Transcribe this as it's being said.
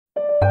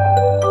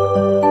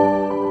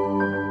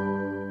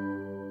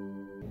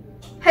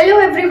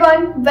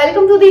everyone,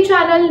 welcome to the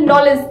channel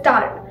Knowledge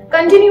Star,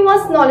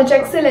 Continuous Knowledge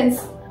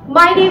Excellence.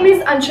 My name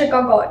is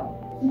Anshika Gaur.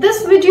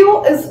 This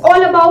video is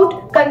all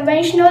about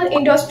conventional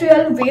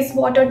industrial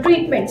wastewater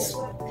treatments,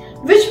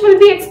 which will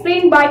be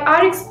explained by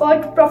our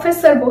expert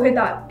Professor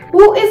Bohedar,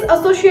 who is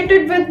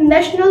associated with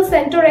National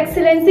Center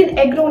Excellence in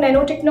Agro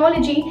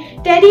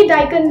Nanotechnology, Terry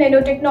Daikon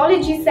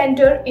Nanotechnology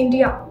Center,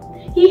 India.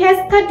 He has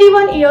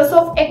 31 years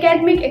of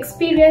academic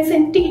experience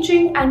in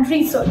teaching and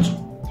research.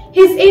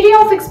 His area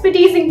of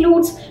expertise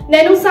includes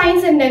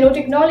nanoscience and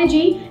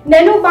nanotechnology,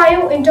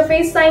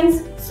 nanobio-interface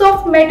science,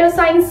 soft matter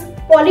science,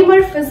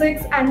 polymer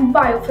physics and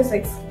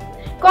biophysics.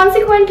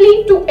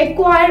 Consequently, to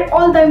acquire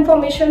all the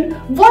information,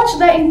 watch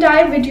the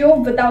entire video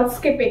without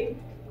skipping.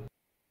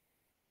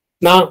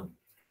 Now,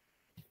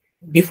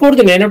 before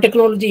the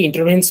nanotechnology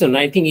intervention,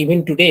 I think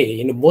even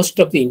today in most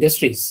of the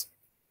industries,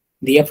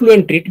 the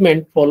effluent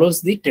treatment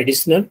follows the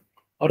traditional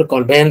or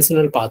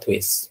conventional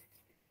pathways,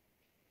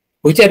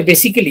 which are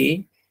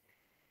basically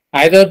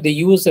either they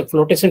use a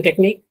flotation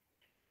technique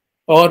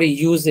or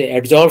use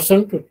a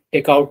adsorption to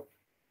take out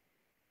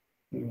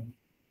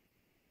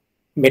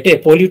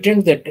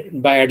pollutants that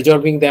by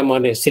adsorbing them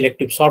on a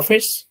selective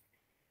surface.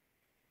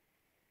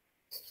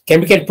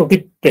 Chemical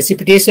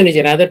precipitation is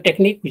another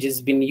technique which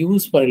has been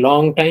used for a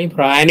long time.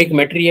 For ionic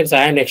materials,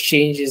 ion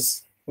exchange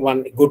is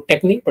one good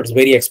technique, but it's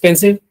very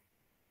expensive.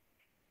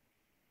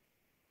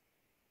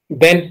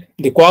 Then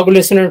the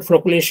coagulation and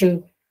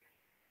flocculation,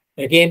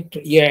 again,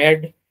 you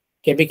add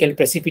chemical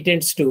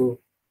precipitants to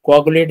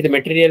coagulate the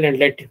material and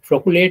let it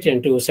flocculate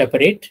and to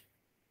separate.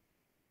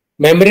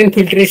 Membrane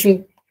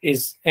filtration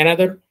is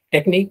another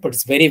technique, but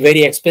it's very,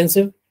 very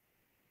expensive.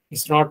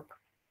 It's not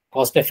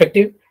cost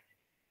effective.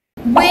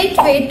 Wait.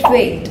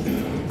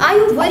 Are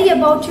you worried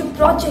about your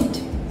project,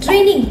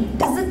 training,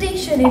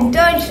 dissertation,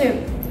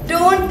 internship?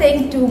 Don't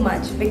think too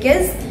much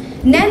because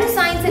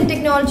Nanoscience and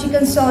Technology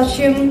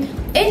Consortium,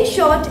 in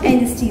short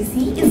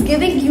NSTC, is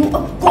giving you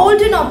a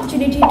golden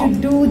opportunity to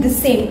do the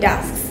same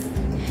tasks.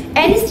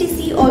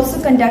 NSTC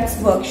also conducts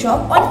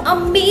workshops on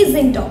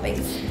amazing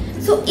topics.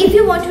 So if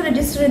you want to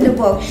register in the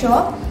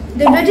workshop,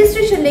 the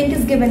registration link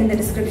is given in the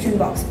description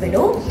box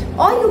below,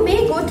 or you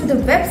may go to the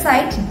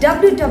website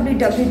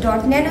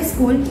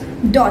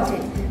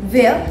www.nanoschool.in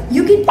where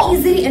you can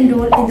easily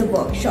enroll in the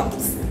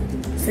workshops.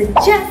 So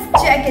just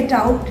check it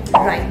out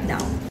right now.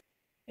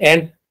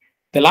 And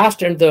the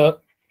last and the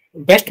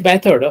best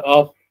method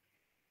of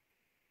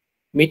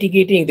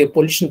mitigating the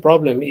pollution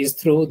problem is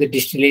through the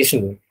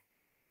distillation.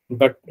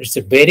 But it's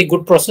a very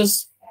good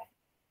process,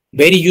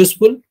 very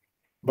useful,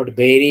 but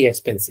very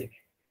expensive.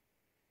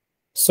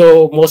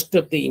 So most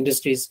of the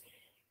industries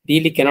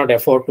really cannot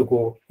afford to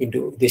go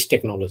into this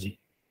technology.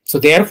 So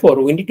therefore,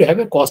 we need to have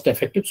a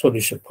cost-effective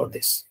solution for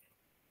this.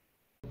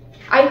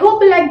 I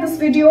hope you like this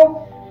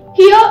video.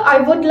 Here,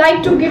 I would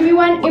like to give you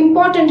an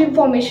important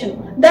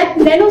information that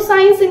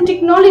Nanoscience and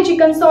Technology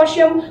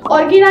Consortium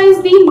organize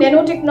the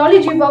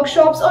nanotechnology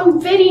workshops on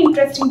very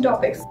interesting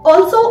topics.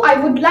 Also, I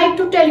would like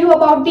to tell you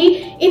about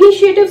the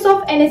initiatives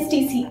of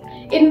NSTC,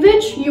 in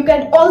which you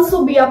can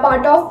also be a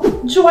part of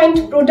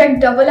joint product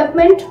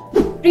development,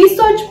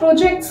 research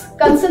projects,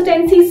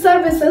 consultancy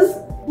services,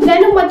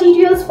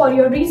 nanomaterials for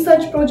your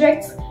research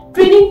projects,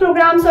 training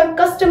programs or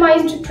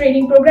customized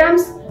training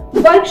programs,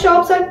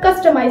 workshops or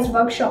customized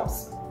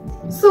workshops.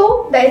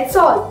 So that's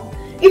all.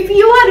 If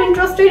you are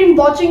interested in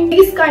watching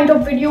these kind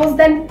of videos,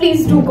 then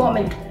please do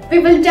comment. We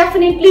will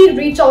definitely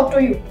reach out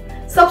to you.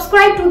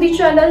 Subscribe to the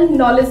channel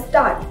Knowledge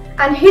Star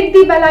and hit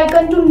the bell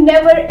icon to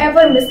never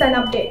ever miss an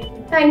update.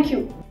 Thank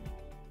you.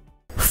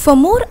 For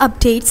more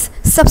updates,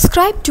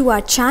 subscribe to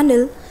our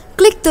channel,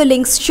 click the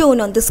links shown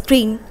on the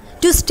screen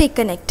to stay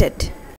connected.